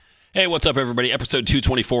Hey, what's up, everybody? Episode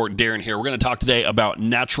 224, Darren here. We're going to talk today about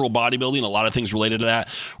natural bodybuilding, a lot of things related to that.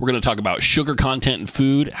 We're going to talk about sugar content in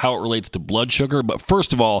food, how it relates to blood sugar. But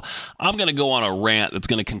first of all, I'm going to go on a rant that's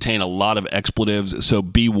going to contain a lot of expletives, so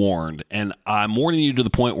be warned. And I'm warning you to the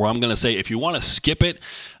point where I'm going to say if you want to skip it,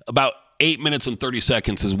 about 8 minutes and 30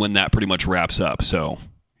 seconds is when that pretty much wraps up. So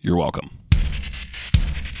you're welcome.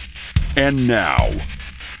 And now,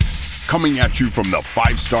 coming at you from the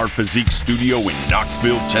 5-Star Physique Studio in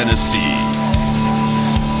Knoxville, Tennessee.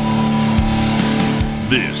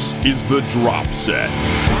 This is The Drop Set.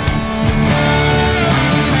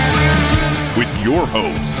 With your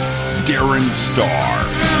host, Darren Starr.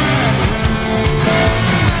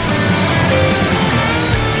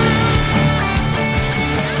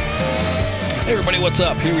 Hey everybody, what's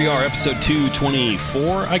up? Here we are, episode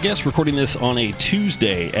 224, I guess, recording this on a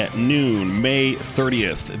Tuesday at noon, May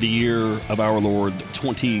 30th, the year of our Lord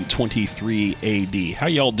 2023 AD. How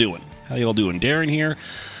y'all doing? Darren here.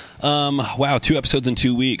 Wow, 2 episodes in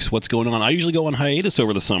 2 weeks. What's going on? I usually go on hiatus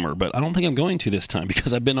over the summer, but I don't think I'm going to this time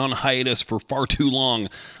because I've been on hiatus for far too long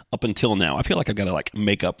up until now. I feel like I've got to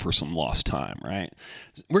make up for some lost time, right?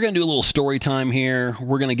 We're going to do a little story time here.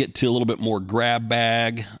 We're going to get to a little bit more grab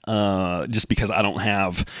bag, just because I don't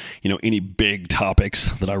have, any big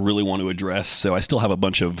topics that I really want to address. So I still have a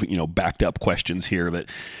bunch of, backed up questions here that,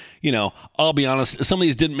 I'll be honest, some of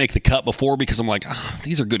these didn't make the cut before because I'm like,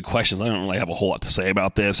 these are good questions. I don't really have a whole lot to say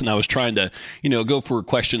about this. And I was trying to, go for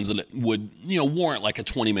questions that would, warrant like a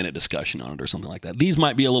 20-minute discussion on it or something like that. These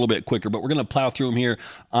might be a little bit quicker, but we're going to plow through them here.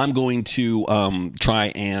 I'm going to try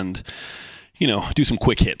and, do some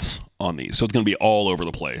quick hits on these. So it's going to be all over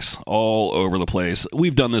the place.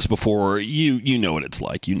 We've done this before. You know what it's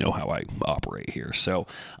like. You know how I operate here. So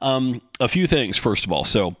a few things, first of all.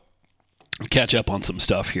 So catch up on some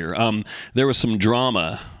stuff here. There was some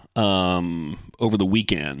drama over the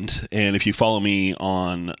weekend, and if you follow me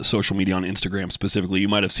on social media, on Instagram specifically, you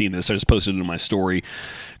might have seen this. I just posted it in my story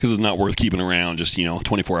because it's not worth keeping around just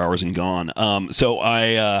 24 hours and gone. So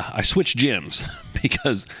I switched gyms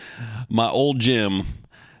because my old gym,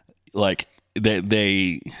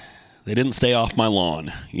 they didn't stay off my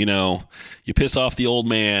lawn. You piss off the old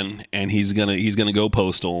man and he's gonna go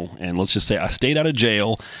postal. And let's just say I stayed out of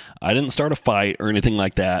jail. I didn't start a fight or anything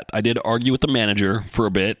like that. I did argue with the manager for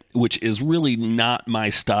a bit, which is really not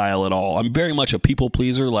my style at all. I'm very much a people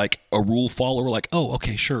pleaser, like a rule follower, like, oh,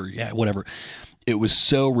 okay, sure, yeah, whatever. It was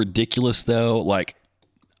so ridiculous though.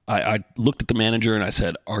 I looked at the manager and I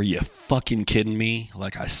said, are you fucking kidding me?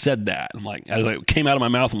 I said that. I'm like, as it came out of my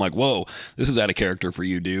mouth, I'm like, whoa, this is out of character for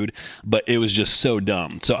you, dude. But it was just so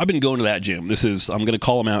dumb. So I've been going to that gym. I'm going to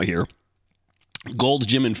call them out here. Gold's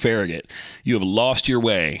Gym in Farragut. You have lost your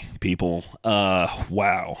way, people.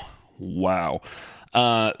 Wow.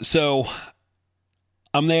 So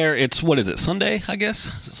I'm there. It's, what is it? Sunday, I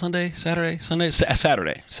guess? Is it Sunday? Saturday?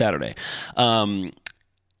 Saturday.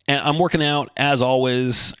 And I'm working out as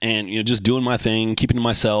always and, just doing my thing, keeping to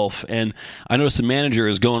myself. And I noticed the manager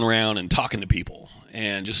is going around and talking to people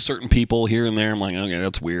and just certain people here and there. I'm like, okay,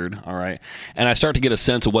 that's weird. All right. And I start to get a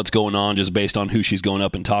sense of what's going on just based on who she's going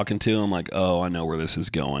up and talking to. I'm like, oh, I know where this is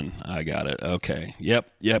going. I got it. Okay.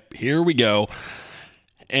 Yep. Here we go.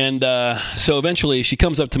 And so eventually she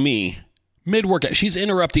comes up to me mid-workout. She's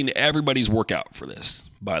interrupting everybody's workout for this,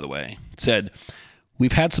 by the way. Said,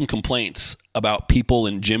 we've had some complaints about people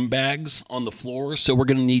in gym bags on the floor, so we're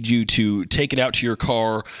going to need you to take it out to your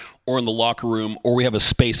car or in the locker room, or we have a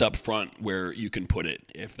space up front where you can put it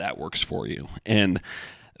if that works for you. And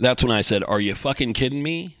that's when I said, are you fucking kidding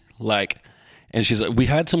me? And she's like, we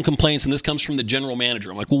had some complaints, and this comes from the general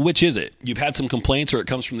manager. I'm like, well, which is it? You've had some complaints or it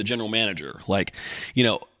comes from the general manager?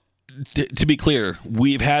 To be clear,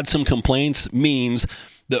 we've had some complaints means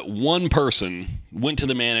that one person went to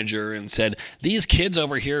the manager and said, these kids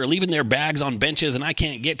over here are leaving their bags on benches and I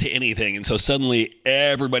can't get to anything. And so suddenly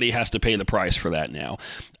everybody has to pay the price for that now.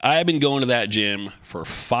 I've been going to that gym for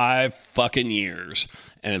 5 fucking years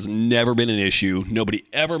and it's never been an issue. Nobody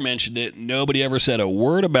ever mentioned it. Nobody ever said a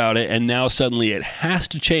word about it. And now suddenly it has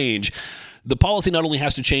to change. The policy not only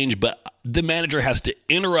has to change, but the manager has to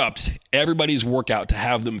interrupt everybody's workout to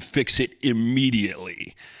have them fix it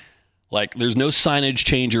immediately. There's no signage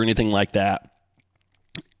change or anything like that.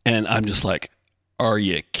 And I'm just like, are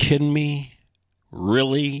you kidding me?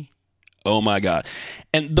 Really? Oh my God.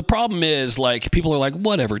 And the problem is, people are like,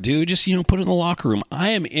 whatever, dude, just, put it in the locker room. I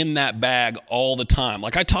am in that bag all the time. I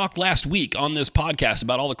talked last week on this podcast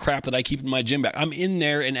about all the crap that I keep in my gym bag. I'm in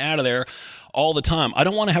there and out of there all the time. I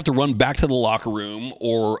don't want to have to run back to the locker room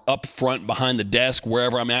or up front behind the desk,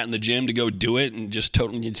 wherever I'm at in the gym, to go do it, and just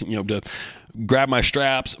totally, to grab my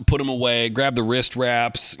straps, put them away, grab the wrist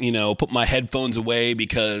wraps, put my headphones away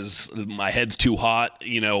because my head's too hot, I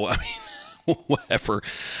mean, whatever.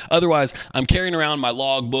 Otherwise, I'm carrying around my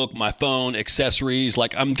logbook, my phone, accessories.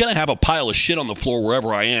 Like, I'm going to have a pile of shit on the floor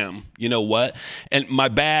wherever I am. You know what? And my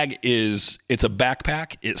bag it's a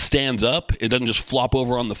backpack. It stands up. It doesn't just flop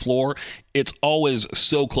over on the floor. It's always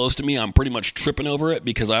so close to me, I'm pretty much tripping over it,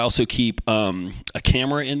 because I also keep a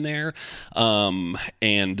camera in there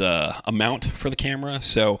and a mount for the camera.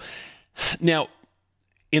 So now,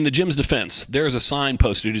 in the gym's defense, there's a sign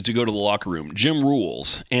posted to go to the locker room. Gym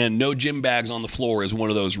rules, and no gym bags on the floor is one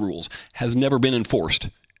of those rules. Has never been enforced,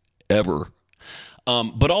 ever.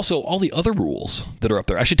 But also all the other rules that are up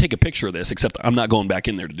there. I should take a picture of this, except I'm not going back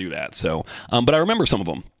in there to do that. So, but I remember some of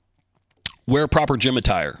them. Wear proper gym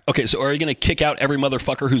attire. Okay, so are you going to kick out every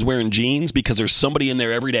motherfucker who's wearing jeans because there's somebody in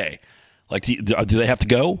there every day? Like, do they have to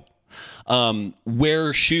go?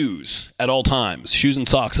 Wear shoes at all times. Shoes and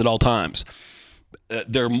socks at all times.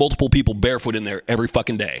 There are multiple people barefoot in there every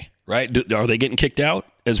fucking day, right? Are they getting kicked out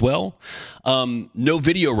as well? No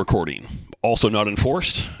video recording, also not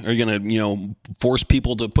enforced. Are you going to, force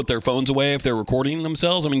people to put their phones away if they're recording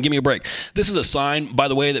themselves? I mean, give me a break. This is a sign, by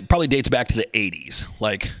the way, that probably dates back to the 80s.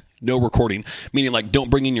 Like, no recording, meaning like, don't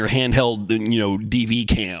bring in your handheld, DV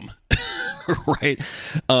cam. Right.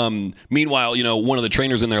 Meanwhile, one of the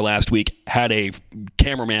trainers in there last week had a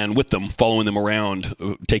cameraman with them, following them around,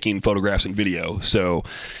 taking photographs and video. So,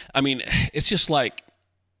 I mean, it's just like,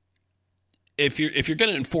 if you're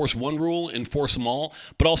going to enforce one rule, enforce them all.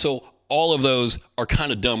 But also, all of those are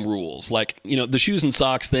kind of dumb rules. Like, the shoes and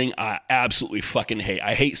socks thing, I absolutely fucking hate.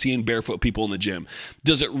 I hate seeing barefoot people in the gym.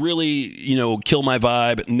 Does it really, kill my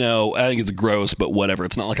vibe? No, I think it's gross, but whatever.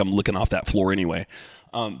 It's not like I'm licking off that floor anyway.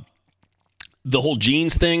 The whole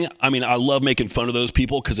jeans thing, I mean, I love making fun of those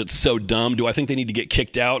people because it's so dumb. Do I think they need to get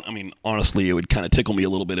kicked out? I mean, honestly, it would kind of tickle me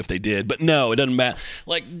a little bit if they did. But no, it doesn't matter.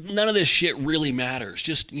 Like, none of this shit really matters.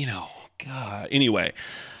 Just, God. Anyway.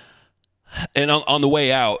 And on the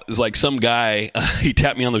way out, it's like some guy, he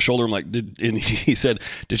tapped me on the shoulder. I'm like, and he said,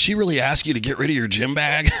 "Did she really ask you to get rid of your gym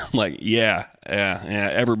bag?" I'm like, yeah,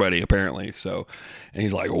 everybody apparently. So, and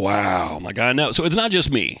he's like, "Wow." I'm like, I know. So it's not just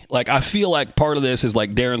me. Like, I feel like part of this is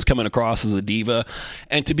like Darren's coming across as a diva.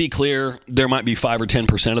 And to be clear, there might be 5 or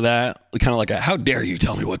 10% of that. Kind of like, how dare you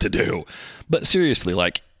tell me what to do? But seriously,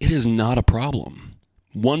 like, it is not a problem.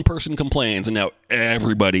 One person complains, and now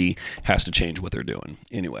everybody has to change what they're doing.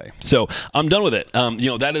 Anyway, so I'm done with it.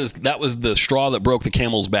 That was the straw that broke the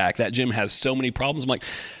camel's back. That gym has so many problems. I'm like,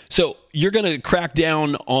 so you're going to crack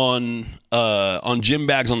down on gym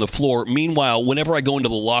bags on the floor. Meanwhile, whenever I go into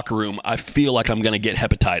the locker room, I feel like I'm going to get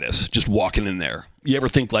hepatitis just walking in there. You ever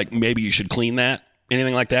think like maybe you should clean that?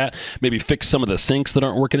 Anything like that? Maybe fix some of the sinks that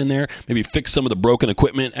aren't working in there. Maybe fix some of the broken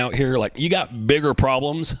equipment out here. Like, you got bigger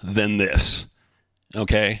problems than this.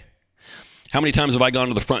 Okay. How many times have I gone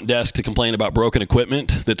to the front desk to complain about broken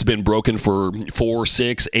equipment that's been broken for 4,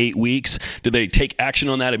 6, 8 weeks? Did they take action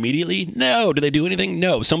on that immediately? No. Did they do anything?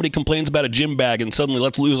 No. Somebody complains about a gym bag and suddenly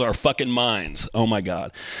let's lose our fucking minds. Oh my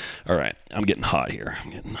God. All right. I'm getting hot here.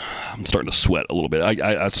 I'm starting to sweat a little bit.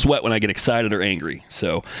 I sweat when I get excited or angry.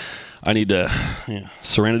 So I need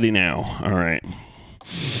serenity now. All right.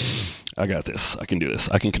 I got this. I can do this.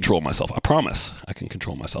 I can control myself. I promise I can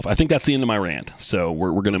control myself. I think that's the end of my rant. So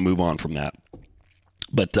we're going to move on from that.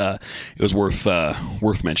 But it was worth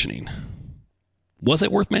mentioning. Was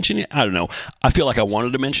it worth mentioning? I don't know. I feel like I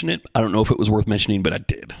wanted to mention it. I don't know if it was worth mentioning, but I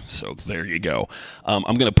did. So there you go. I'm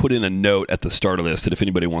going to put in a note at the start of this that if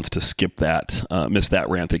anybody wants to skip that, miss that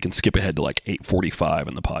rant, they can skip ahead to like 8:45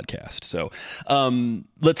 in the podcast. So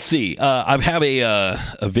let's see. I have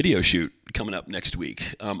a video shoot coming up next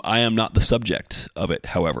week. I am not the subject of it,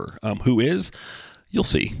 however. Who is? You'll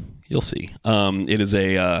see. You'll see. It is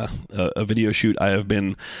a video shoot I have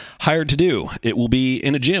been hired to do. It will be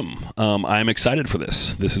in a gym. I am excited for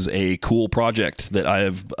this. This is a cool project that I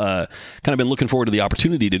have kind of been looking forward to the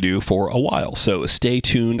opportunity to do for a while. So stay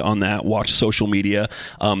tuned on that. Watch social media.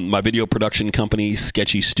 My video production company,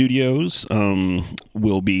 Sketchy Studios,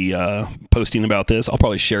 will be posting about this. I'll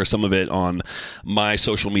probably share some of it on my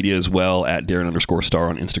social media as well, at Darren_Star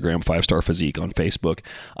on Instagram, 5-Star Physique on Facebook.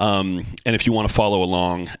 And if you want to follow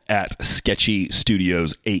along, at Sketchy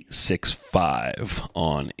Studios 865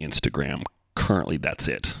 on Instagram. currently that's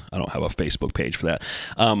it. I don't have a Facebook page for that.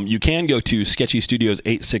 You can go to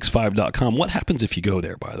sketchystudios865.com. What happens if you go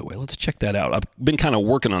there, by the way? Let's check that out. I've been kind of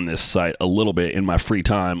working on this site a little bit in my free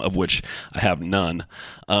time, of which I have none.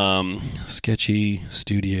 Sketchy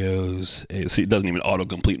Studios. See, it doesn't even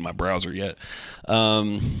autocomplete in my browser yet.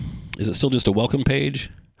 Is it still just a welcome page?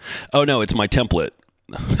 Oh, no, it's my template.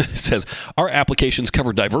 It says, our applications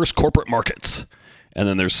cover diverse corporate markets. And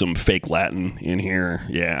then there's some fake Latin in here.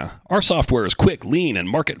 Yeah. Our software is quick, lean, and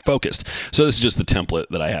market focused. So this is just the template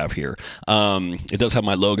that I have here. It does have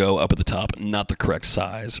my logo up at the top, not the correct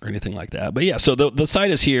size or anything like that. But yeah, so the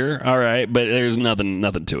site is here. All right. But there's nothing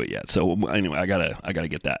to it yet. So anyway, I gotta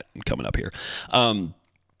get that coming up here.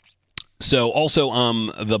 So also,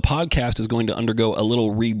 the podcast is going to undergo a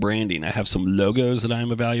little rebranding. I have some logos that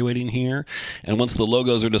I'm evaluating here. And once the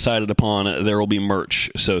logos are decided upon, there will be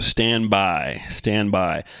merch. So stand by.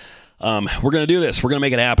 We're going to do this. We're going to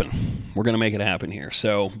make it happen. We're going to make it happen here.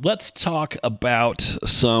 So let's talk about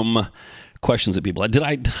some questions that people had.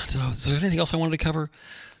 Is there anything else I wanted to cover?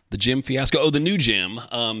 The gym fiasco? Oh, the new gym.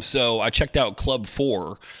 So I checked out Club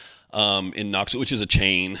 4. In Knoxville, which is a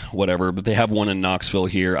chain, whatever, but they have one in Knoxville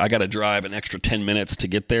here. I got to drive an extra 10 minutes to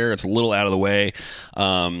get there. It's a little out of the way.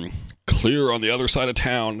 Clear on the other side of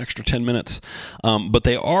town, an extra 10 minutes. But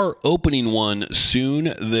they are opening one soon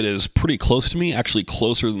that is pretty close to me, actually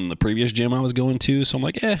closer than the previous gym I was going to. So I'm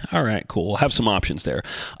like, all right, cool. We'll have some options there.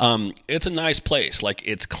 It's a nice place. Like,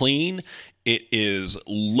 it's clean. It is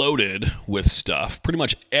loaded with stuff, pretty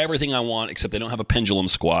much everything I want, except they don't have a pendulum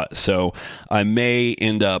squat. So I may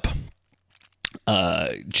end up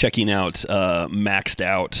checking out Maxed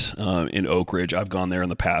Out in Oak Ridge. I've gone there in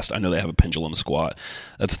the past. I know they have a pendulum squat.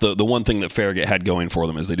 That's the one thing that Farragut had going for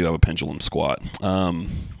them, is they do have a pendulum squat.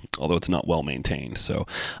 Although it's not well maintained. So,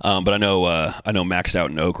 but I know Maxed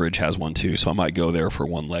Out in Oak Ridge has one too. So I might go there for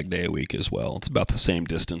one leg day a week as well. It's about the same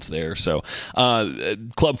distance there. So,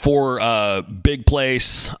 Club 4, big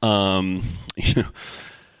place.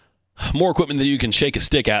 More equipment than you can shake a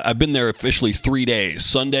stick at. I've been there officially 3 days.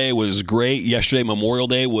 Sunday was great. Yesterday, Memorial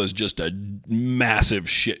Day, was just a massive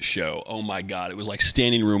shit show. Oh my God. It was like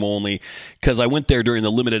standing room only, because I went there during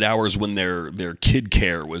the limited hours when their kid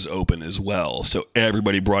care was open as well. So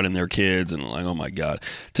everybody brought in their kids, and like, oh my God.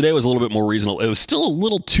 Today was a little bit more reasonable. It was still a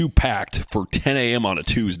little too packed for 10 a.m. on a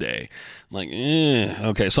Tuesday. I'm like,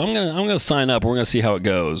 okay, so I'm gonna sign up. We're gonna see how it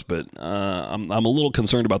goes, but I'm a little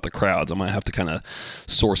concerned about the crowds. I might have to kind of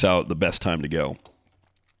source out the best time to go.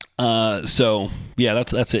 So yeah,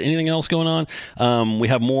 that's it. Anything else going on? We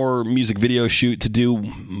have more music video shoot to do,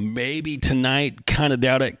 maybe tonight. Kind of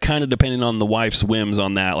doubt it. Kind of depending on the wife's whims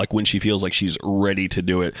on that, like when she feels like she's ready to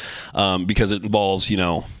do it, because it involves,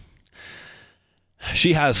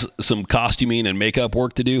 she has some costuming and makeup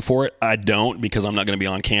work to do for it. I don't, because I'm not going to be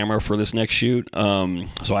on camera for this next shoot.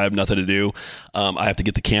 So I have nothing to do. I have to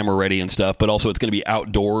get the camera ready and stuff, but also it's going to be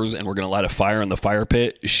outdoors, and we're going to light a fire in the fire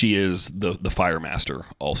pit. She is the fire master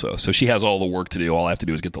also. So she has all the work to do. All I have to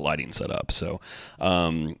do is get the lighting set up. So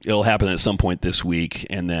it'll happen at some point this week,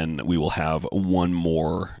 and then we will have one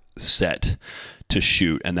more set to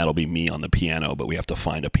shoot, and that'll be me on the piano, but we have to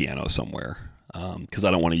find a piano somewhere. Because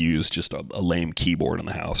I don't want to use just a lame keyboard in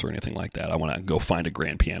the house or anything like that. I want to go find a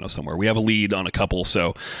grand piano somewhere. We have a lead on a couple,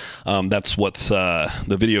 so that's what's the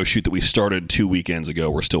video shoot that we started 2 weekends ago.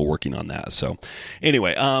 We're still working on that. So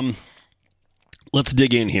anyway, let's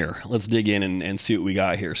dig in here. Let's dig in and see what we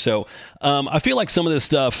got here. So I feel like some of this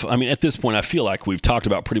stuff, I mean, at this point, I feel like we've talked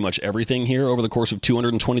about pretty much everything here over the course of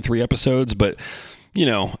 223 episodes, but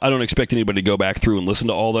I don't expect anybody to go back through and listen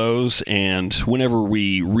to all those. And whenever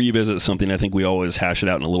we revisit something, I think we always hash it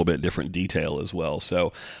out in a little bit different detail as well.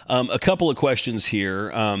 So a couple of questions here.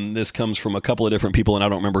 This comes from a couple of different people, and I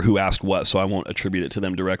don't remember who asked what, so I won't attribute it to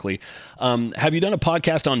them directly. Have you done a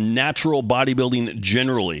podcast on natural bodybuilding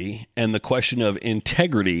generally, and the question of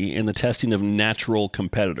integrity in the testing of natural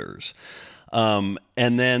competitors?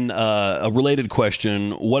 And then a related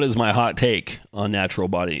question, what is my hot take on natural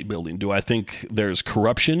bodybuilding? Do I think there's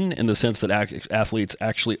corruption in the sense that athletes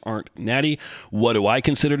actually aren't natty? What do I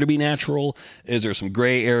consider to be natural? Is there some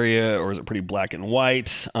gray area, or is it pretty black and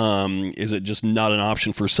white? Is it just not an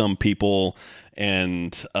option for some people?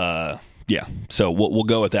 And yeah, so we'll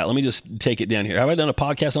go with that. Let me just take it down here. Have I done a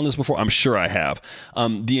podcast on this before? I'm sure I have.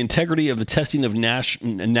 The integrity of the testing of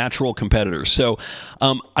natural competitors. So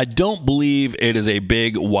I don't believe it is a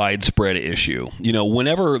big, widespread issue.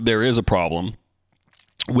 Whenever there is a problem,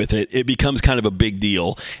 with it, it becomes kind of a big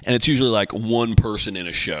deal, and it's usually like one person in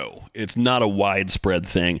a show. It's not a widespread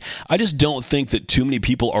thing. I just don't think that too many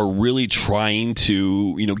people are really trying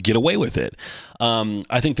to, get away with it.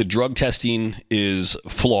 I think the drug testing is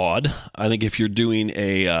flawed. I think if you're doing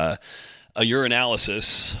a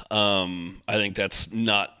urinalysis, I think that's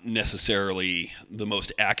not necessarily the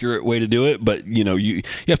most accurate way to do it, but you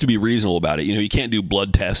have to be reasonable about it. You can't do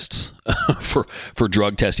blood tests for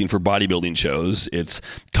drug testing for bodybuilding shows. It's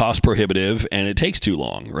cost prohibitive and it takes too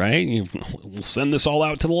long, right? We'll send this all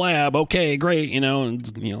out to the lab. Okay, great. No,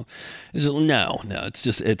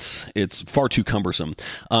 it's far too cumbersome.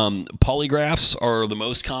 Polygraphs are the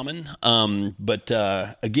most common. But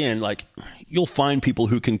again, like, you'll find people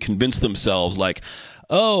who can convince themselves like,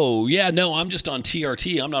 oh yeah, no, I'm just on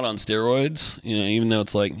TRT. I'm not on steroids. Even though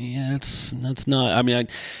it's like, yeah, that's not. I mean,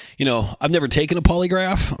 I've never taken a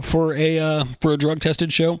polygraph for a drug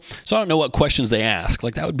tested show, so I don't know what questions they ask.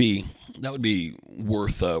 Like, that would be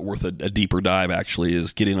worth a deeper dive. Actually,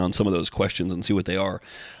 is getting on some of those questions and see what they are.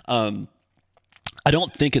 I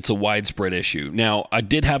don't think it's a widespread issue. Now, I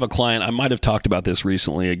did have a client. I might have talked about this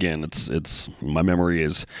recently. Again, it's my memory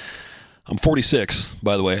is. I'm 46,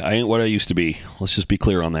 by the way. I ain't what I used to be. Let's just be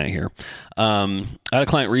clear on that here. I had a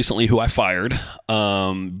client recently who I fired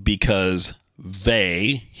because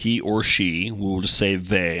he or she, we'll just say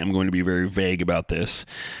they, I'm going to be very vague about this.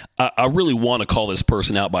 I really want to call this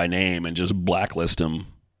person out by name and just blacklist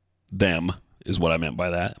them is what I meant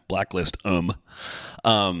by that. Blacklist But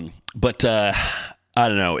I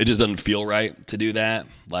don't know. It just doesn't feel right to do that.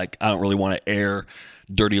 Like, I don't really want to air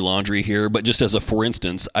dirty laundry here, but just as a for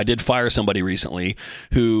instance, I did fire somebody recently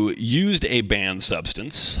who used a banned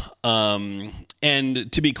substance.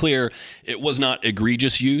 And to be clear, it was not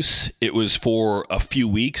egregious use. It was for a few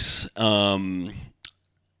weeks. And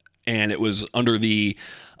it was under the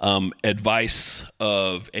advice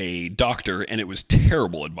of a doctor, and it was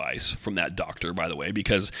terrible advice from that doctor, by the way,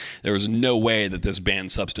 because there was no way that this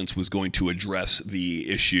banned substance was going to address the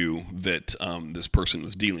issue that this person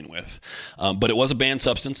was dealing with. But it was a banned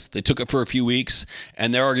substance. They took it for a few weeks,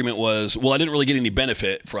 and their argument was, well, I didn't really get any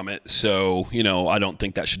benefit from it, so, I don't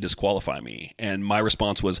think that should disqualify me. And my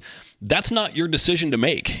response was, that's not your decision to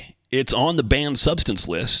make. It's on the banned substance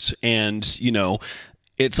list, and,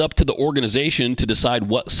 it's up to the organization to decide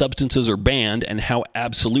what substances are banned and how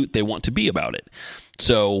absolute they want to be about it.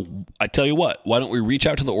 So I tell you what, why don't we reach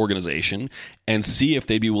out to the organization and see if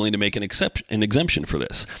they'd be willing to make an exemption for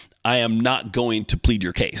this? I am not going to plead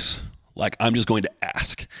your case. Like, I'm just going to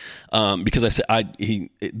ask, because I said, I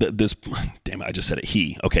just said it.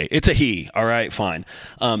 He, okay. It's a he. All right, fine.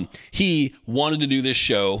 He wanted to do this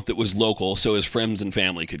show that was local so his friends and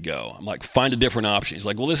family could go. I'm like, find a different option. He's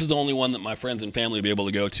like, well, this is the only one that my friends and family will be able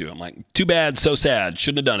to go to. I'm like, too bad. So sad.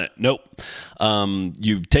 Shouldn't have done it. Nope.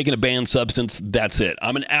 You've taken a banned substance. That's it.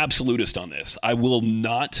 I'm an absolutist on this. I will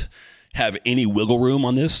not have any wiggle room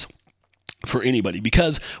on this for anybody,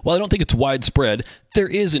 because while I don't think it's widespread, there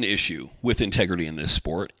is an issue with integrity in this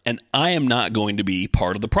sport, and I am not going to be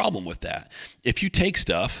part of the problem with that. If you take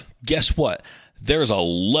stuff, guess what? There's a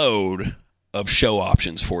load of show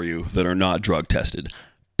options for you that are not drug tested.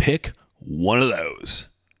 Pick one of those,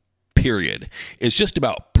 period. It's just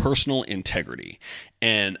about personal integrity,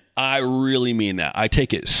 and I really mean that. I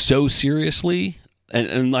take it so seriously.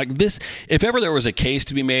 And like this, if ever there was a case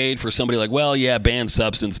to be made for somebody like, well, yeah, banned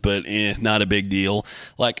substance, but not a big deal.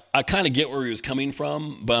 Like, I kind of get where he was coming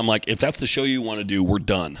from, but I'm like, if that's the show you want to do, we're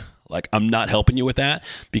done. Like, I'm not helping you with that,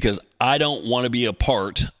 because I don't want to be a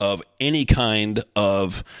part of any kind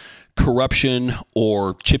of corruption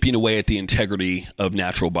or chipping away at the integrity of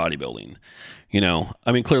natural bodybuilding.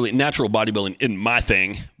 I mean, clearly natural bodybuilding isn't my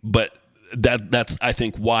thing, but that's, I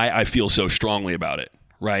think, why I feel so strongly about it.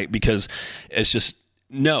 Right? Because it's just,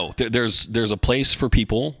 no, there's a place for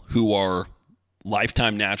people who are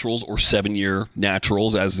lifetime naturals or 7-year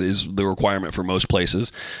naturals, as is the requirement for most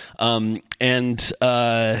places. It's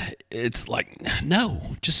like,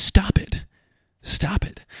 no, just stop it. Stop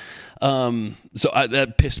it. So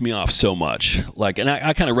that pissed me off so much. Like, and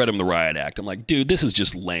I kind of read him the riot act. I'm like, dude, this is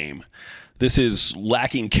just lame. This is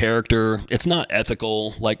lacking character. It's not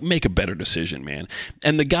ethical. Like, make a better decision, man.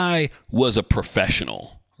 And the guy was a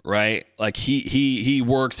professional, right? Like, he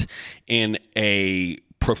worked in a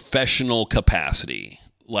professional capacity,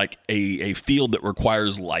 like a field that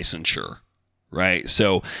requires licensure, right?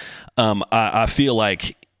 So I feel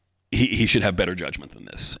like he should have better judgment than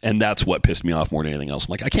this. And that's what pissed me off more than anything else. I'm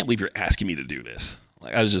like, I can't believe you're asking me to do this.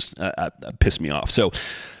 Like, that pissed me off. So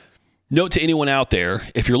Note to anyone out there,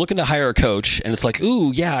 if you're looking to hire a coach and it's like,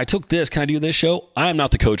 ooh, yeah, I took this, can I do this show? I am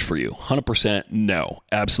not the coach for you. 100% no,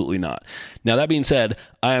 absolutely not. Now, that being said,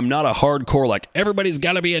 I am not a hardcore, like, everybody's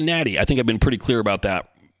got to be a natty. I think I've been pretty clear about that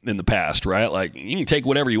in the past, right? Like, you can take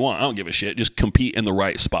whatever you want. I don't give a shit. Just compete in the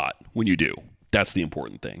right spot when you do. That's the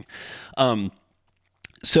important thing.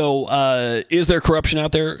 So is there corruption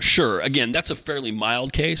out there? Sure. Again, that's a fairly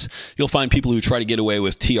mild case. You'll find people who try to get away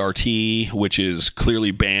with TRT, which is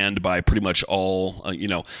clearly banned by pretty much all,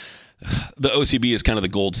 the OCB is kind of the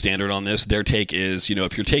gold standard on this. Their take is,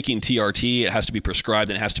 if you're taking TRT, it has to be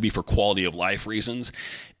prescribed and it has to be for quality of life reasons.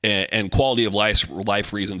 And quality of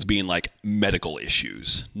life reasons being like medical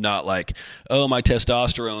issues, not like, oh, my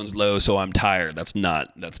testosterone's low, so I'm tired. That's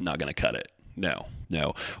not going to cut it. No.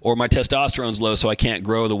 Or my testosterone's low, so I can't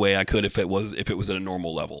grow the way I could if it was at a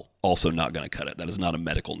normal level. Also not going to cut it. That is not a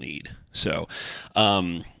medical need. So,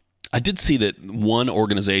 I did see that one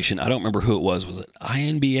organization, I don't remember who it was it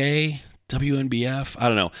INBA, WNBF? I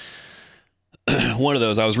don't know. One of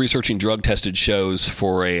those, I was researching drug-tested shows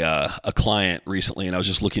for a client recently, and I was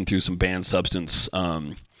just looking through some banned substance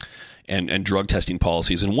and drug testing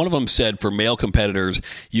policies. And one of them said for male competitors,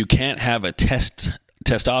 you can't have a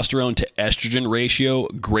testosterone to estrogen ratio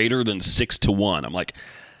greater than 6-1. I'm like,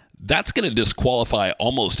 that's going to disqualify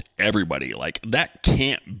almost everybody. Like, that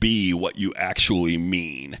can't be what you actually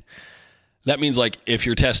mean. That means, like, if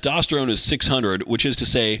your testosterone is 600, which is to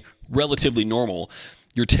say relatively normal,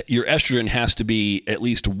 your estrogen has to be at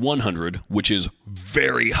least 100, which is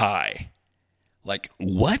very high. Like,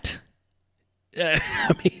 what?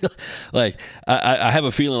 I mean, like, I have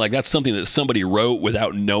a feeling like that's something that somebody wrote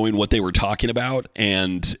without knowing what they were talking about,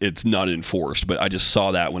 and it's not enforced. But I just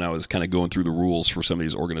saw that when I was kind of going through the rules for some of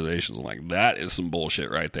these organizations. I'm like, that is some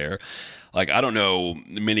bullshit right there. Like, I don't know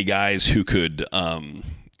many guys who could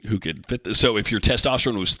fit this. So if your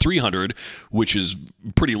testosterone was 300, which is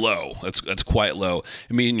pretty low, that's quite low.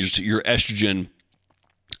 I mean, your estrogen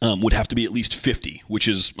would have to be at least 50, which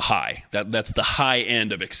is high. That's the high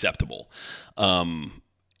end of acceptable.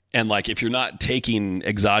 And like, if you're not taking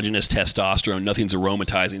exogenous testosterone, nothing's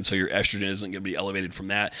aromatizing, so your estrogen isn't going to be elevated from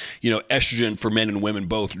that. Estrogen for men and women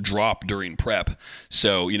both drop during prep.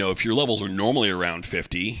 So, if your levels are normally around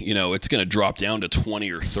 50, it's going to drop down to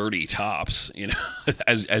 20 or 30 tops,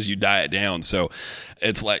 as you diet down. So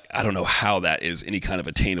it's like, I don't know how that is any kind of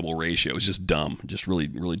attainable ratio. It's just dumb. Just really,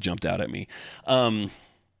 really jumped out at me.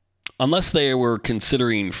 Unless they were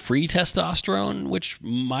considering free testosterone, which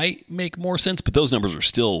might make more sense, but those numbers are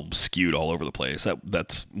still skewed all over the place.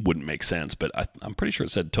 That wouldn't make sense, but I'm pretty sure it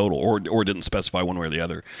said total, or didn't specify one way or the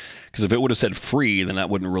other. Because if it would have said free, then that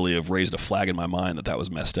wouldn't really have raised a flag in my mind that was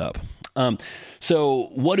messed up. So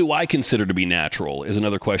what do I consider to be natural is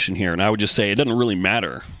another question here, and I would just say it doesn't really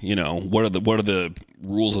matter. What are the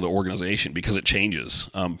rules of the organization, because it changes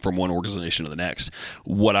from one organization to the next.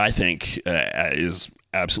 What I think is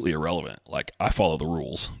absolutely irrelevant. Like, I follow the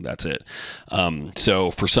rules. That's it.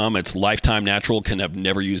 So for some, it's lifetime natural, can have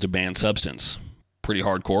never used a banned substance. Pretty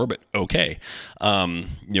hardcore, but okay. An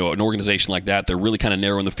organization like that, they're really kind of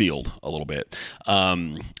narrowing the field a little bit.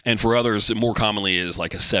 And for others, it more commonly is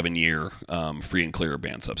like a 7-year free and clear of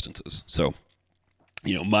banned substances. So,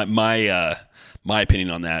 my opinion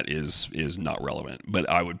on that is not relevant, but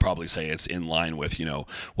I would probably say it's in line with,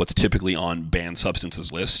 what's typically on banned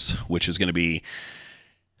substances lists, which is going to be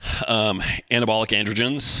anabolic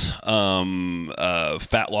androgens,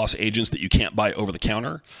 fat loss agents that you can't buy over the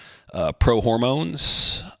counter,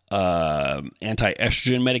 prohormones,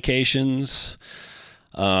 anti-estrogen medications,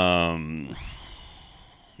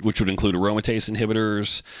 which would include aromatase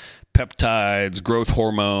inhibitors, peptides, growth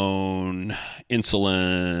hormone,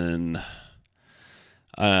 insulin,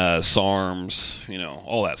 SARMs,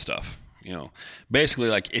 all that stuff. Basically,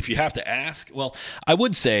 like, if you have to ask, well, I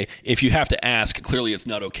would say if you have to ask, clearly it's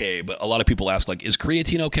not okay. But a lot of people ask, like, is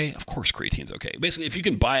creatine okay? Of course creatine's okay. Basically, if you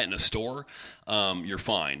can buy it in a store, you're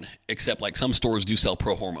fine. Except, like, some stores do sell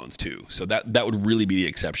prohormones too. So that would really be the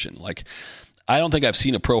exception. Like, I don't think I've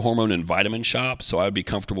seen a prohormone in vitamin shop, so I would be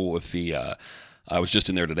comfortable with the I was just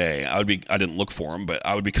in there today. I didn't look for them, but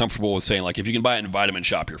I would be comfortable with saying, like, if you can buy it in vitamin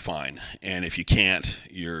shop, you're fine. And if you can't,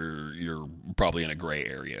 you're probably in a gray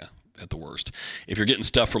area at the worst. If you're getting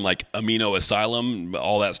stuff from, like, Amino Asylum,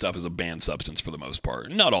 all that stuff is a banned substance for the most part.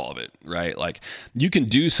 Not all of it, right? Like, you can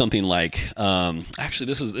do something like, actually,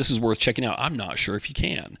 this is worth checking out. I'm not sure if you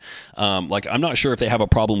can. Like, I'm not sure if they have a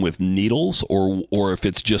problem with needles or if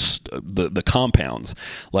it's just the compounds.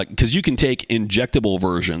 Like, because you can take injectable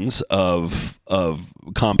versions of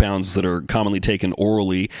compounds that are commonly taken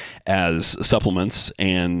orally as supplements,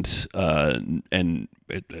 and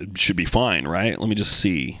it should be fine, right? Let me just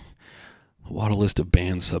see. What a list of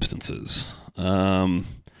banned substances.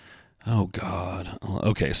 Oh, God.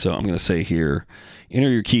 Okay, so I'm going to say here, enter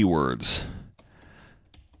your keywords.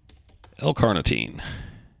 L-carnitine.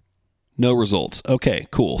 No results. Okay,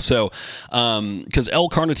 cool. So, because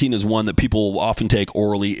L-carnitine is one that people often take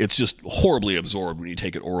orally. It's just horribly absorbed when you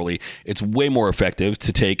take it orally. It's way more effective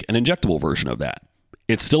to take an injectable version of that.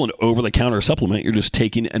 It's still an over-the-counter supplement. You're just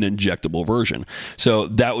taking an injectable version. So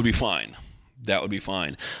that would be fine. That would be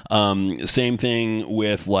fine. Same thing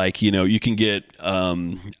with you can get IV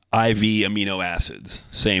amino acids.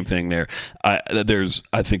 Same thing there. I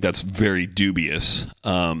think that's very dubious.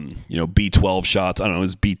 B12 shots. I don't know.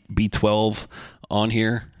 Is B12 on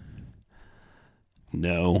here?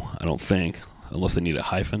 No, I don't think. Unless they need it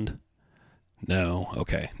hyphened. No.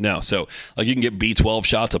 Okay. No. So you can get B12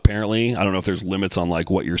 shots apparently. I don't know if there's limits on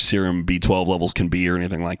what your serum B12 levels can be or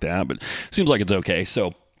anything like that, but it seems like it's okay.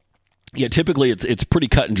 So yeah, typically it's pretty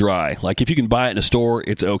cut and dry. If you can buy it in a store,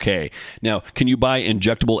 it's okay. Now, can you buy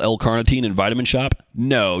injectable L-carnitine in Vitamin Shop?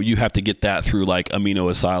 No, you have to get that through Amino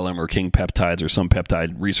Asylum or King Peptides or some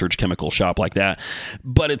peptide research chemical shop like that.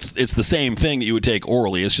 But it's the same thing that you would take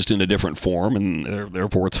orally. It's just in a different form, and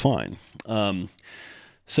therefore it's fine.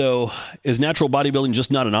 So is natural bodybuilding just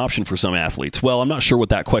not an option for some athletes? Well, I'm not sure what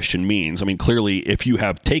that question means. I mean, clearly, if you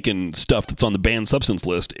have taken stuff that's on the banned substance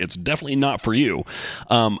list, it's definitely not for you.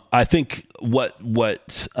 I think what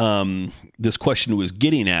this question was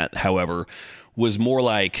getting at, however, was more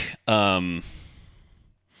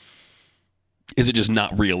is it just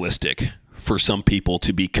not realistic for some people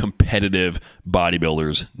to be competitive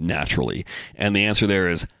bodybuilders naturally? And the answer there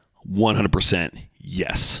is 100%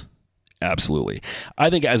 yes. Absolutely.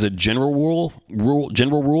 I think as a general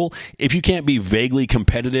rule, if you can't be vaguely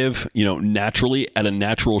competitive, naturally at a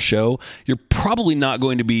natural show, you're probably not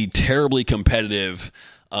going to be terribly competitive,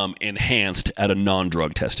 enhanced at a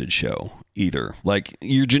non-drug tested show either.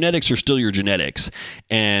 Your genetics are still your genetics.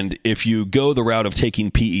 And if you go the route of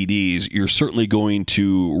taking PEDs, you're certainly going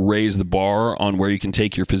to raise the bar on where you can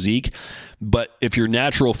take your physique. But if your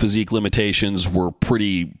natural physique limitations were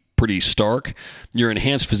pretty stark, your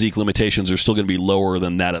enhanced physique limitations are still going to be lower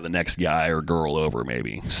than that of the next guy or girl over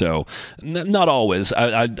maybe. So not always.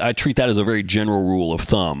 I treat that as a very general rule of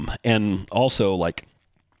thumb. And also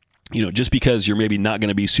just because you're maybe not going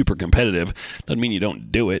to be super competitive doesn't mean you don't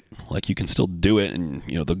do it. You can still do it. And,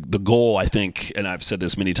 the goal, I think, and I've said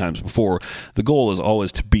this many times before, the goal is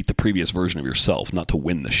always to beat the previous version of yourself, not to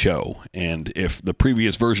win the show. And if the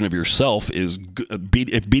previous version of yourself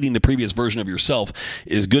if beating the previous version of yourself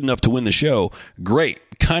is good enough to win the show, great.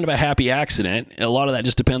 Kind of a happy accident. A lot of that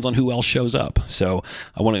just depends on who else shows up. So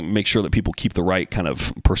I want to make sure that people keep the right kind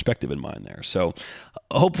of perspective in mind there. So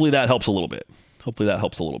hopefully that helps a little bit.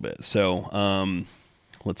 So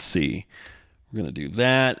let's see. We're going to do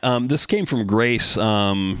that. This came from Grace,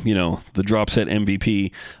 the drop set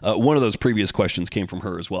MVP. One of those previous questions came from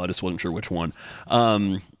her as well. I just wasn't sure which one.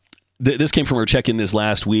 This came from her check-in this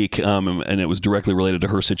last week, and it was directly related to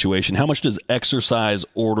her situation. How much does exercise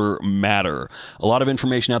order matter? A lot of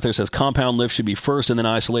information out there says compound lift should be first and then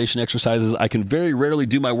isolation exercises. I can very rarely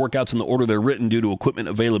do my workouts in the order they're written due to equipment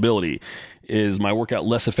availability. Is my workout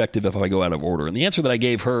less effective if I go out of order? And the answer that I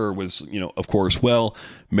gave her was, of course, well,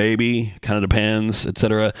 maybe, kind of depends,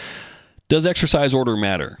 etc. Does exercise order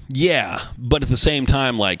matter? Yeah, but at the same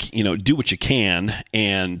time, do what you can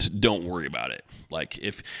and don't worry about it.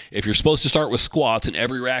 If you're supposed to start with squats and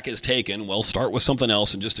every rack is taken, well, start with something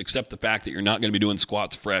else and just accept the fact that you're not going to be doing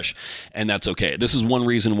squats fresh, and that's okay. This is one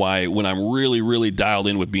reason why when I'm really, really dialed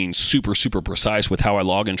in with being super, super precise with how I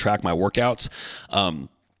log and track my workouts,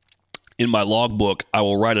 in my logbook, I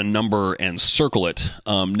will write a number and circle it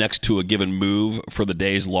next to a given move for the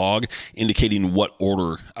day's log, indicating what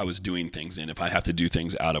order I was doing things in if I have to do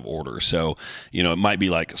things out of order. So, it might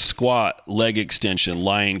be squat, leg extension,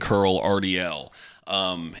 lying curl, RDL.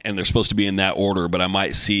 And they're supposed to be in that order, but I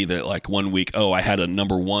might see that 1 week, I had a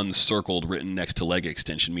number 1 circled written next to leg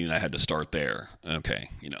extension, meaning I had to start there.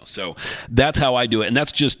 Okay. So that's how I do it. And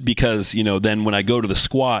that's just because, then when I go to the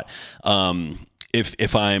squat,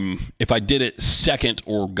 if I did it second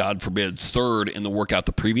or God forbid third in the workout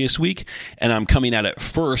the previous week and I'm coming at it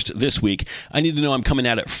first this week, I need to know I'm coming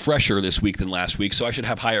at it fresher this week than last week, so I should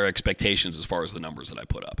have higher expectations as far as the numbers that I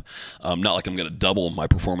put up. Not like I'm going to double my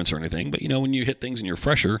performance or anything, but when you hit things and you're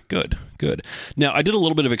fresher, good. Now, I did a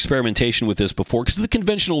little bit of experimentation with this before because the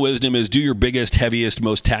conventional wisdom is do your biggest, heaviest,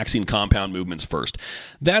 most taxing compound movements first.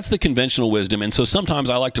 That's the conventional wisdom, and so sometimes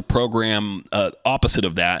I like to program opposite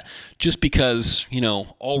of that just because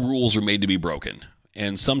all rules are made to be broken.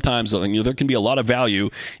 And sometimes, there can be a lot of value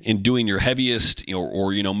in doing your heaviest,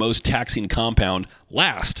 or most taxing compound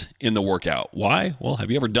last in the workout. Why? Well, have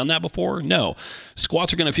you ever done that before? No.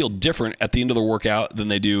 Squats are going to feel different at the end of the workout than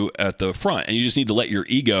they do at the front. And you just need to let your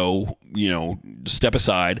ego, step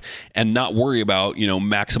aside and not worry about,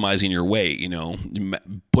 maximizing your weight,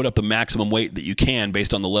 put up the maximum weight that you can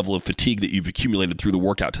based on the level of fatigue that you've accumulated through the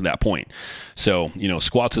workout to that point. So,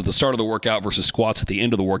 squats at the start of the workout versus squats at the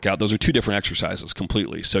end of the workout, those are two different exercises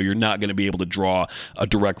completely. So you're not going to be able to draw a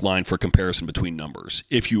direct line for comparison between numbers.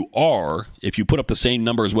 If you put up the same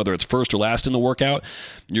numbers, whether it's first or last in the workout,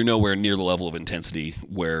 you're nowhere near the level of intensity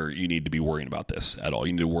where you need to be worrying about this at all.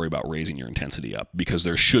 You need to worry about raising your intensity up, because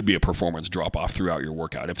there should be a performance drop off throughout your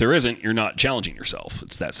workout. If there isn't, you're not challenging yourself.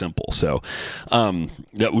 It's that simple. So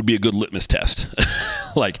that would be a good litmus test.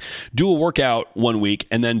 Like, do a workout one week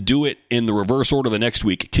and then do it in the reverse order the next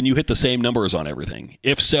week. Can you hit the same numbers on everything?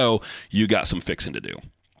 If so, you got some fixing to do.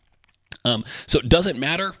 So does it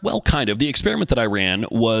matter? Well, kind of. The experiment that I ran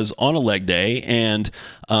was on a leg day, and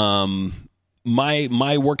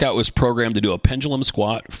my workout was programmed to do a pendulum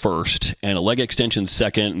squat first and a leg extension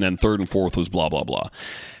second, and then third and fourth was blah, blah, blah.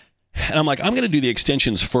 And I'm like, I'm going to do the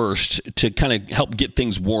extensions first to kind of help get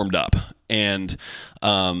things warmed up. And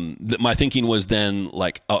my thinking was then,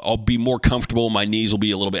 like, I'll be more comfortable. My knees will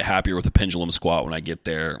be a little bit happier with the pendulum squat when I get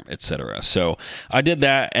there, etc. So I did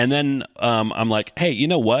that. And then I'm like, hey, you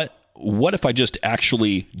know what? What if I just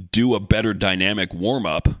actually do a better dynamic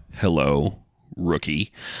warm-up? Hello,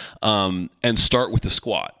 rookie. And start with the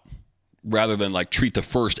squat, rather than like treat the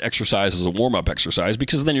first exercise as a warm-up exercise,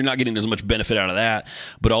 because then you're not getting as much benefit out of that,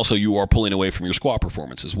 but also you are pulling away from your squat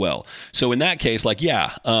performance as well. So in that case,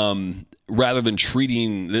 rather than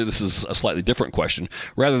treating, this is a slightly different question,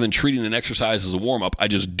 rather than treating an exercise as a warm-up, I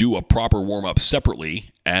just do a proper warm-up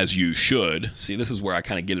separately, as you should. See, this is where I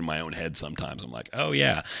kind of get in my own head sometimes. I'm like, oh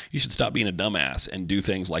yeah, you should stop being a dumbass and do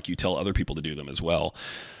things like you tell other people to do them as well.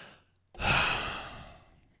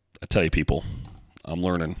 I tell you, people, I'm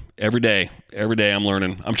learning every day. Every day I'm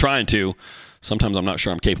learning. I'm trying to. Sometimes I'm not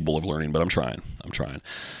sure I'm capable of learning, but I'm trying.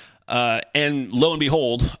 And lo and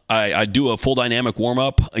behold, I do a full dynamic warm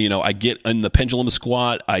up. I get in the pendulum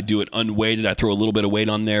squat. I do it unweighted. I throw a little bit of weight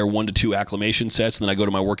on there, 1 to 2 acclimation sets. And then I go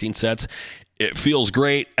to my working sets. It feels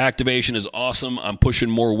great. Activation is awesome. I'm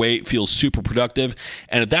pushing more weight, feels super productive.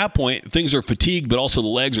 And at that point, things are fatigued, but also the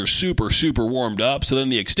legs are super, super warmed up. So then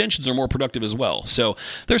the extensions are more productive as well. So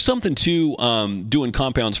there's something to doing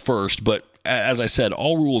compounds first, but as I said,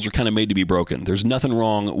 all rules are kind of made to be broken. There's nothing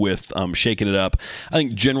wrong with shaking it up. I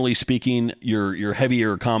think generally speaking, your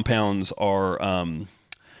heavier compounds are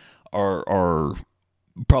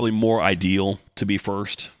probably more ideal to be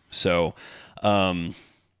first. So,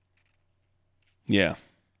 yeah,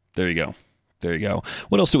 there you go.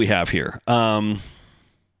 What else do we have here?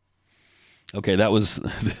 Okay, that was...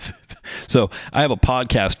 So I have a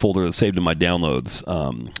podcast folder that's saved in my downloads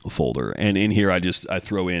folder. And in here, I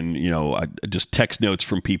throw in, just text notes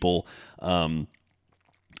from people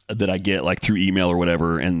that I get like through email or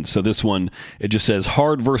whatever. And so this one, it just says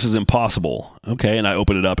hard versus impossible. Okay. And I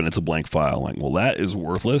open it up and it's a blank file. I'm like, well, that is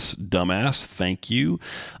worthless. Dumbass. Thank you.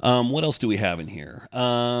 What else do we have in here?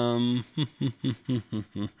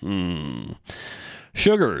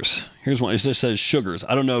 Sugars. Here's one. It just says sugars.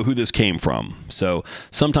 I don't know who this came from. So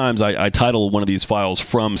sometimes I title one of these files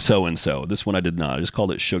from so-and-so. This one I did not. I just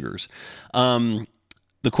called it sugars.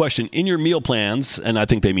 The question, in your meal plans, and I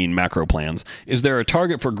think they mean macro plans, is there a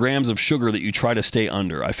target for grams of sugar that you try to stay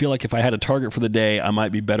under? I feel like if I had a target for the day, I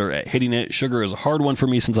might be better at hitting it. Sugar is a hard one for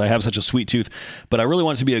me since I have such a sweet tooth, but I really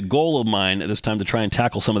want it to be a goal of mine at this time to try and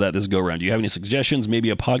tackle some of that this go-around. Do you have any suggestions,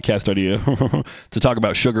 maybe a podcast idea to talk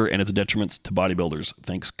about sugar and its detriments to bodybuilders?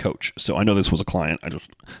 Thanks, Coach. So I know this was a client. I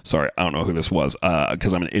don't know who this was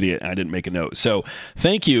because I'm an idiot and I didn't make a note. So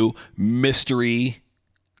thank you, mystery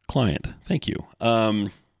client. Thank you.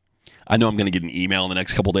 I know I'm going to get an email in the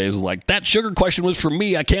next couple of days like, that sugar question was for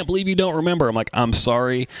me. I can't believe you don't remember. I'm like, I'm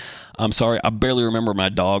sorry. I barely remember my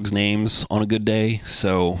dog's names on a good day.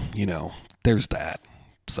 So, there's that.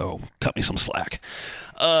 So cut me some slack.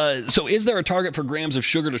 So is there a target for grams of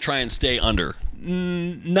sugar to try and stay under?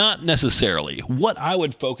 Not necessarily. What I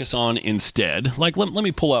would focus on instead, like let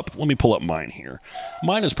me pull up mine here.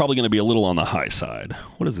 Mine is probably going to be a little on the high side.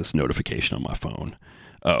 What is this notification on my phone?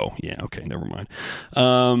 Oh, yeah, okay, never mind.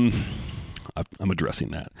 I'm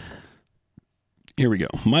addressing that. Here we go.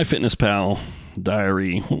 MyFitnessPal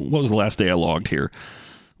diary. What was the last day I logged here?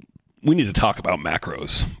 We need to talk about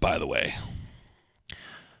macros, by the way.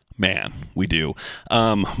 Man, we do.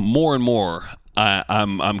 More and more,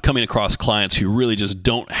 I'm coming across clients who really just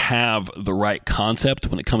don't have the right concept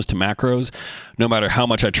when it comes to macros, no matter how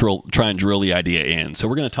much I try and drill the idea in. So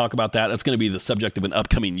we're going to talk about that. That's going to be the subject of an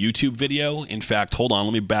upcoming YouTube video. In fact, hold on,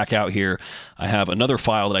 let me back out here. I have another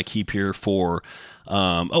file that I keep here for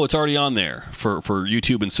it's already on there for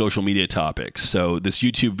YouTube and social media topics. So this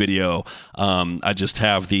YouTube video, I just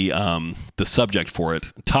have the subject for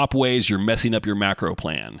it. Top ways you're messing up your macro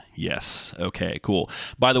plan. Yes. Okay, cool.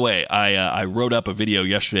 By the way, I wrote up a video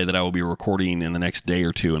yesterday that I will be recording in the next day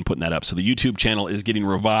or two and putting that up. So the YouTube channel is getting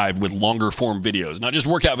revived with longer form videos, not just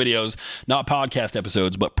workout videos, not podcast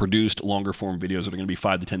episodes, but produced longer form videos that are going to be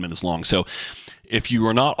 5 to 10 minutes long. So if you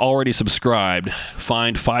are not already subscribed,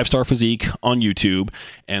 find 5-Star Physique on YouTube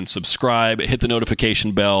and subscribe, hit the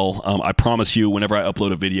notification bell. I promise you, whenever I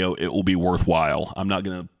upload a video, it will be worthwhile. I'm not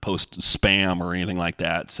going to post spam or anything like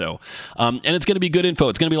that. So, and it's going to be good info.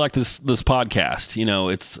 It's going to be like this podcast.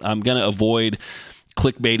 I'm going to avoid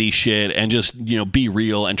clickbaity shit and just, be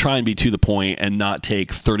real and try and be to the point and not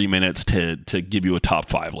take 30 minutes to give you a top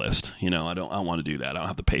 5 list. I don't want to do that. I don't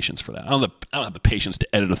have the patience for that. I don't have the patience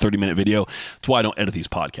to edit a 30-minute video. That's why I don't edit these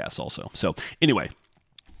podcasts also. So anyway,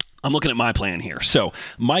 I'm looking at my plan here. So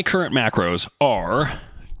my current macros are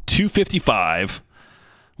 255.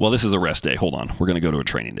 Well, this is a rest day. Hold on. We're going to go to a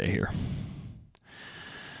training day here.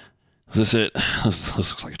 Is this it? This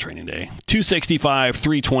looks like a training day. 265,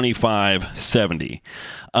 325, 70.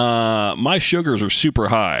 My sugars are super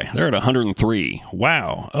high. They're at 103.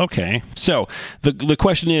 Wow. Okay. So the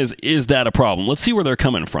question is that a problem? Let's see where they're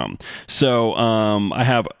coming from. So I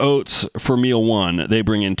have oats for meal 1. They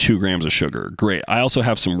bring in 2 grams of sugar. Great. I also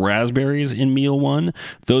have some raspberries in meal 1.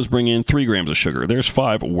 Those bring in 3 grams of sugar. There's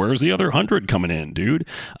 5. Where's the other 100 coming in, dude?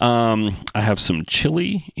 I have some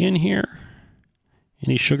chili in here.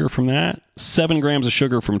 Any sugar from that? 7 grams of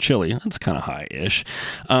sugar from chili. That's kind of high-ish.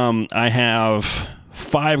 I have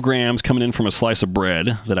 5 grams coming in from a slice of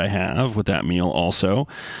bread that I have with that meal also.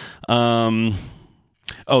 That's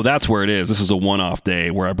where it is. This is a one-off day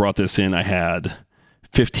where I brought this in. I had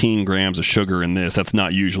 15 grams of sugar in this. That's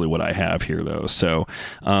not usually what I have here, though. So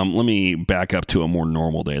let me back up to a more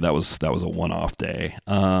normal day. That was a one-off day.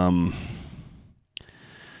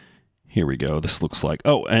 Here we go. This looks like,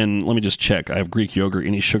 and let me just check. I have Greek yogurt.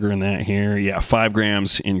 Any sugar in that here? Yeah, 5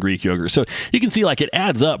 grams in Greek yogurt. So you can see it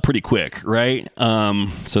adds up pretty quick, right?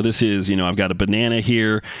 So this is, I've got a banana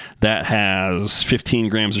here that has 15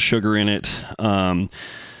 grams of sugar in it.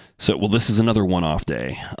 This is another one-off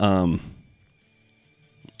day.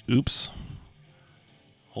 Oops.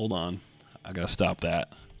 Hold on. I got to stop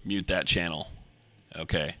that. Mute that channel.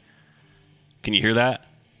 Okay. Can you hear that?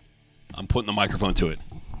 I'm putting the microphone to it.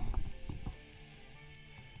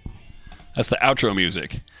 That's the outro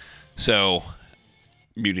music. So,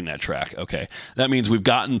 muting that track. Okay. That means we've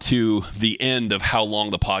gotten to the end of how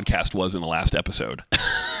long the podcast was in the last episode.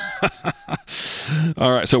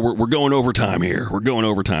 All right. So we're going overtime here. We're going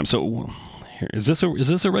overtime. So here, is this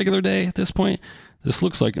a regular day at this point? This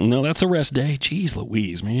looks like, no, that's a rest day. Jeez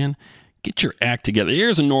Louise, man. Get your act together.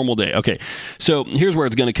 Here's a normal day. Okay, so here's where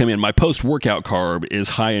it's going to come in. My post-workout carb is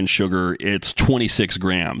high in sugar. It's 26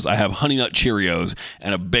 grams. I have Honey Nut Cheerios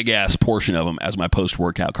and a big-ass portion of them as my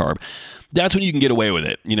post-workout carb. That's when you can get away with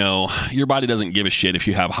it. Your body doesn't give a shit if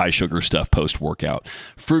you have high sugar stuff post-workout.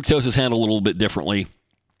 Fructose is handled a little bit differently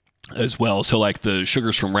as well. So like the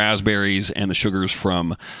sugars from raspberries and the sugars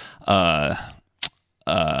from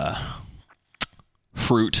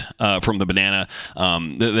fruit from the banana,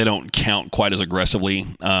 they don't count quite as aggressively.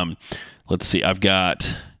 Let's see, I've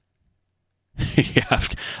got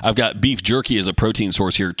I've got beef jerky as a protein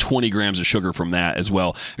source here, 20 grams of sugar from that as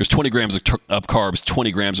well. There's 20 grams of carbs,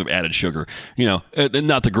 20 grams of added sugar.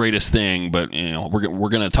 Not the greatest thing, but we're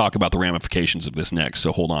going to talk about the ramifications of this next,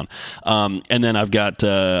 so hold on. And then I've got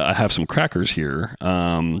I have some crackers here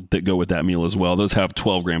that go with that meal as well. Those have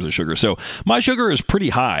 12 grams of sugar. So my sugar is pretty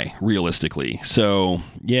high realistically. So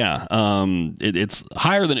yeah, it's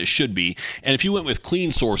higher than it should be. And if you went with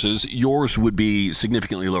clean sources, yours would be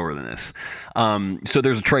significantly lower than this. So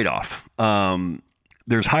there's a trade-off.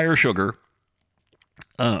 There's higher sugar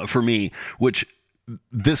for me, which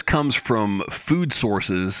this comes from food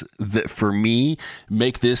sources that for me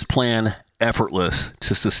make this plan effortless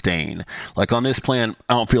to sustain. Like on this plan,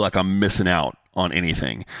 I don't feel like I'm missing out on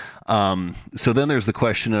anything. So then there's the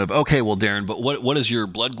question of, okay, well, Darren, but what is your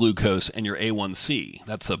blood glucose and your A1C?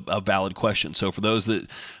 That's a valid question. So for those that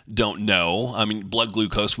don't know, blood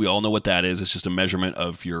glucose, we all know what that is. It's just a measurement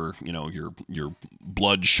of your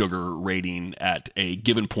blood sugar rating at a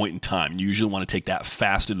given point in time. You usually want to take that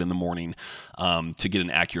fasted in the morning to get an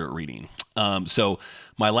accurate reading. So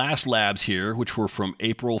my last labs here, which were from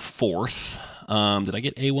April 4th, Did I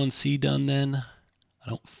get A1C done then? I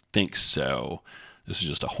don't think so. This is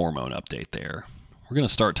just a hormone update there. We're going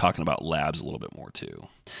to start talking about labs a little bit more too.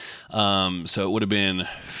 So it would have been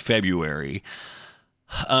February.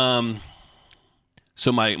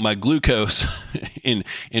 So my glucose in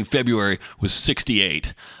February was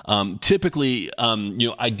 68. Typically,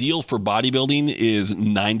 ideal for bodybuilding is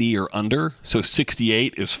 90 or under. So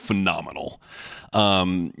 68 is phenomenal.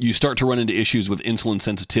 You start to run into issues with insulin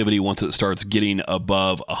sensitivity once it starts getting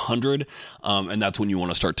above 100, and that's when you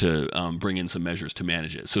want to start to bring in some measures to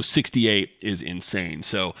manage it. So 68 is insane.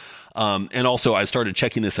 So, and also I started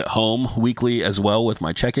checking this at home weekly as well with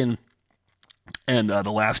my check-in. And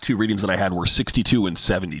the last two readings that I had were 62 and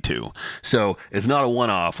 72. So it's not a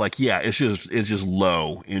one-off. Like, yeah, it's just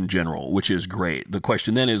low in general, which is great. The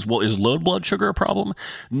question then is, well, is low blood sugar a problem?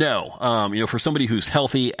 No. For somebody who's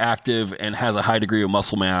healthy, active, and has a high degree of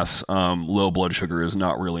muscle mass, low blood sugar is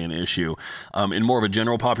not really an issue. In more of a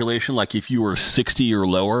general population, like if you were 60 or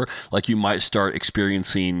lower, like you might start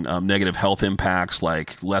experiencing negative health impacts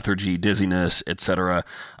like lethargy, dizziness, etc.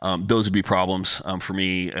 Those would be problems. For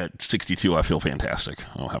me, at 62, I feel fantastic.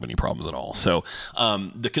 I don't have any problems at all. So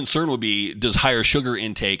the concern would be, does higher sugar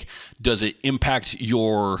intake, does it impact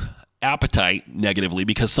your appetite negatively?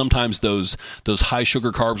 Because sometimes those high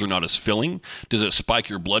sugar carbs are not as filling. Does it spike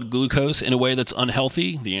your blood glucose in a way that's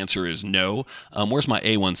unhealthy? The answer is no. Where's my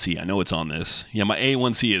A1C? I know it's on this. Yeah, my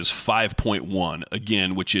A1C is 5.1,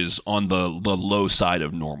 again, which is on the low side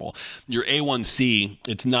of normal. Your A1C,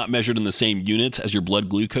 it's not measured in the same units as your blood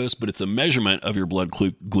glucose, but it's a measurement of your blood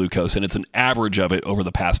glucose, and it's an average of it over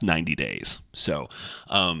the past 90 days. So,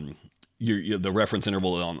 the reference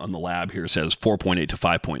interval on the lab here says 4.8 to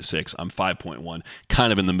 5.6. I'm 5.1,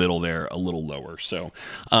 kind of in the middle there, a little lower. So,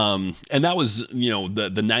 and that was,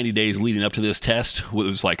 the 90 days leading up to this test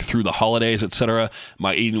was like through the holidays, etc.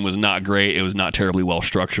 My eating was not great. It was not terribly well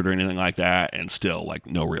structured or anything like that, and still like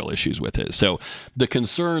no real issues with it. So the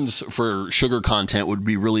concerns for sugar content would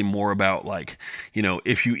be really more about like,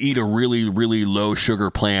 if you eat a really, really low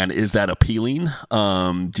sugar plan, is that appealing?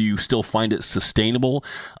 Do you still find it sustainable?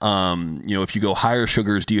 If you go higher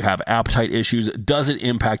sugars, do you have appetite issues? Does it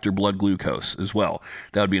impact your blood glucose as well?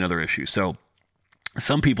 That would be another issue. So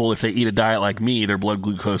some people, if they eat a diet like me, their blood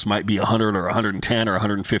glucose might be 100 or 110 or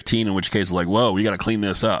 115, in which case like, whoa, we got to clean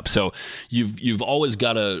this up. So you've always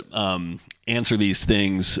got to answer these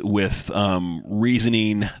things with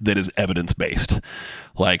reasoning that is evidence-based.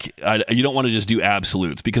 Like, you don't want to just do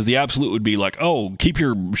absolutes, because the absolute would be like, oh, keep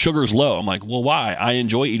your sugars low. I'm like, well, why? I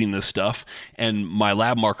enjoy eating this stuff, and my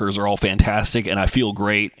lab markers are all fantastic, and I feel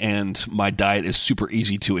great, and my diet is super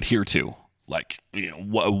easy to adhere to. Like,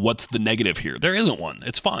 what's the negative here? There isn't one.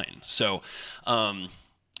 It's fine. So,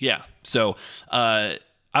 yeah. So,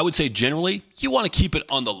 I would say generally you want to keep it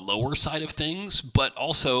on the lower side of things, but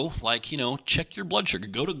also like, check your blood sugar.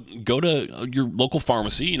 Go to your local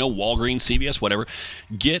pharmacy, Walgreens, CVS, whatever.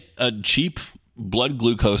 Get a cheap blood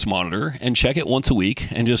glucose monitor and check it once a week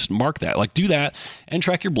and just mark that. Like, do that and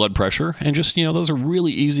track your blood pressure, and just, those are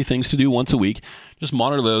really easy things to do once a week. Just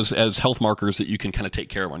monitor those as health markers that you can kind of take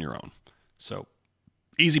care of on your own. So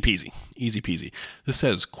easy peasy. This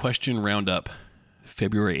says question roundup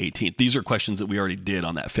February 18th. These are questions that we already did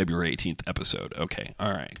on that February 18th episode. Okay.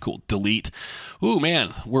 All right, cool. Delete. Ooh,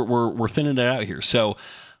 man, we're thinning it out here. So,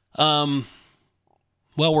 we're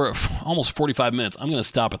at almost 45 minutes. I'm going to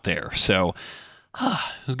stop it there. So, it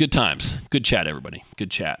was good times. Good chat, everybody. Good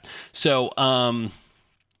chat. So, I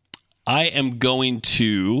am going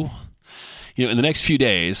to, in the next few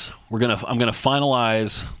days, I'm going to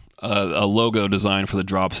finalize a logo design for the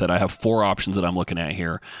drop set. I have 4 options that I'm looking at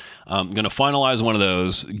here. I'm going to finalize one of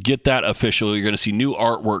those, get that official. You're going to see new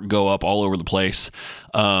artwork go up all over the place.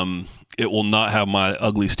 It will not have my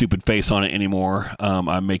ugly, stupid face on it anymore.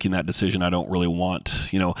 I'm making that decision. I don't really want,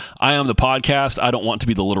 I am the podcast. I don't want to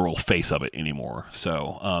be the literal face of it anymore.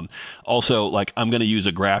 So, also, like, I'm going to use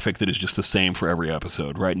a graphic that is just the same for every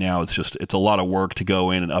episode. Right now, it's a lot of work to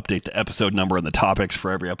go in and update the episode number and the topics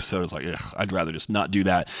for every episode. It's like, I'd rather just not do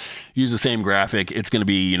that. Use the same graphic. It's going to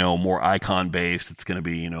be, more icon based. It's going to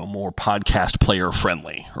be, more podcast player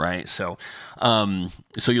friendly, right? So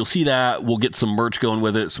you'll see that. We'll get some merch going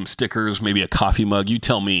with it, some stickers, maybe a coffee mug. You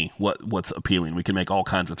tell me what's appealing. We can make all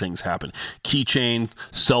kinds of things happen. Keychain,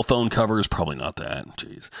 cell phone covers, probably not that.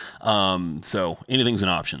 Jeez. So anything's an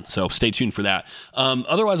option. So stay tuned for that.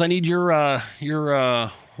 Otherwise, I need your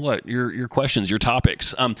your questions, your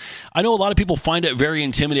topics. I know a lot of people find it very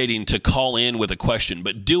intimidating to call in with a question,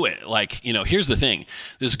 but do it. Like, here's the thing.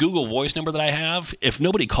 This Google Voice number that I have, if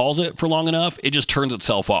nobody calls it for long enough, it just turns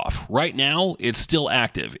itself off. Right now, it's still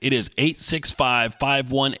active. It is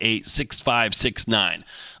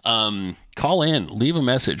 865-518-6569. Call in, leave a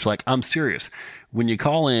message. Like, I'm serious. When you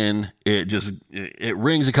call in, it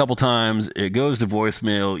rings a couple times, it goes to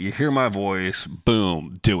voicemail, you hear my voice,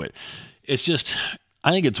 boom, do it. It's just,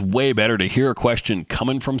 I think it's way better to hear a question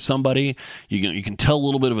coming from somebody. You can tell a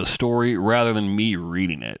little bit of a story rather than me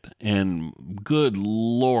reading it. And good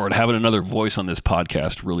Lord, having another voice on this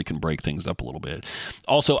podcast really can break things up a little bit.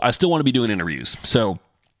 Also, I still want to be doing interviews. So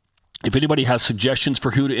if anybody has suggestions for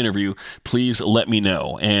who to interview, please let me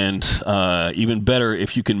know. And even better,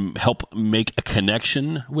 if you can help make a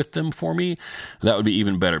connection with them for me, that would be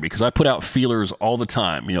even better, because I put out feelers all the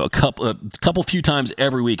time. A few times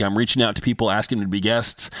every week, I'm reaching out to people asking them to be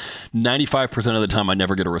guests. 95% of the time, I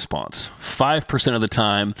never get a response. 5% of the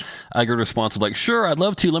time, I get a response of like, sure, I'd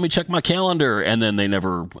love to. Let me check my calendar. And then they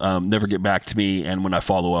never get back to me. And when I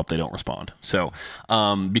follow up, they don't respond. So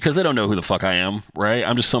because they don't know who the fuck I am, right?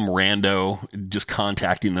 I'm just some rando just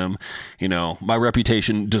contacting them. My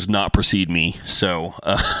reputation does not precede me. So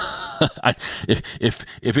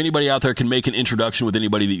if anybody out there can make an introduction with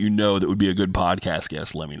anybody that would be a good podcast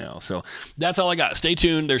guest, let me know. So that's all I got. Stay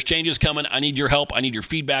tuned. There's changes coming. I need your help. I need your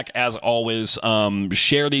feedback as always.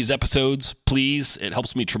 Share these episodes, please. It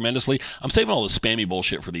helps me tremendously. I'm saving all the spammy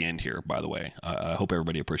bullshit for the end here, by the way. I hope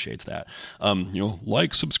everybody appreciates that.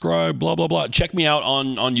 Like, subscribe, blah, blah, blah. Check me out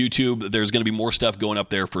on YouTube. There's going to be more stuff going up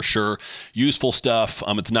there for sure. Useful stuff.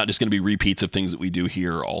 It's not just going to be repeats of things that we do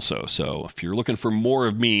here also. So if you're looking for more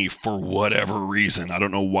of me for whatever reason, I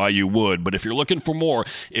don't know why you would, but if you're looking for more,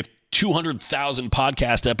 if 200,000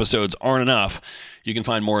 podcast episodes aren't enough, you can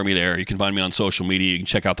find more of me there. You can find me on social media. You can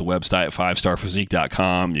check out the website at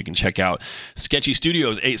 5starphysique.com. You can check out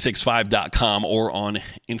sketchystudios865.com or on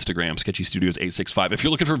Instagram, sketchystudios865. If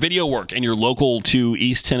you're looking for video work and you're local to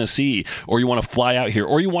East Tennessee, or you want to fly out here,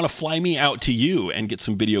 or you want to fly me out to you and get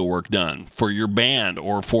some video work done for your band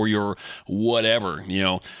or for your whatever,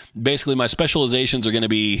 basically my specializations are going to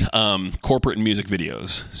be corporate and music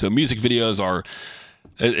videos. So music videos are...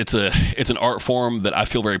 It's an art form that I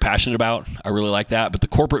feel very passionate about. I really like that. But the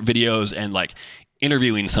corporate videos and like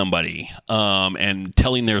interviewing somebody and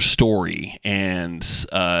telling their story and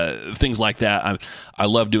things like that, I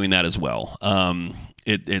love doing that as well.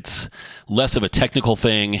 It's less of a technical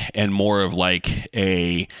thing and more of like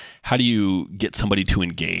how do you get somebody to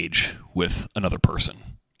engage with another person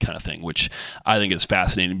kind of thing, which I think is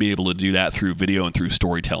fascinating. To be able to do that through video and through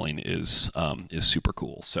storytelling is super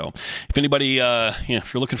cool. So if anybody,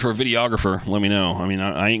 if you're looking for a videographer, let me know. I mean,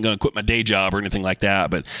 I ain't going to quit my day job or anything like that,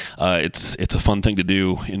 but it's a fun thing to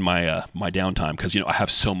do in my downtime, because, I have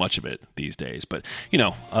so much of it these days. But,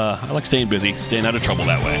 I like staying busy, staying out of trouble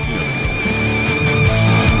that way.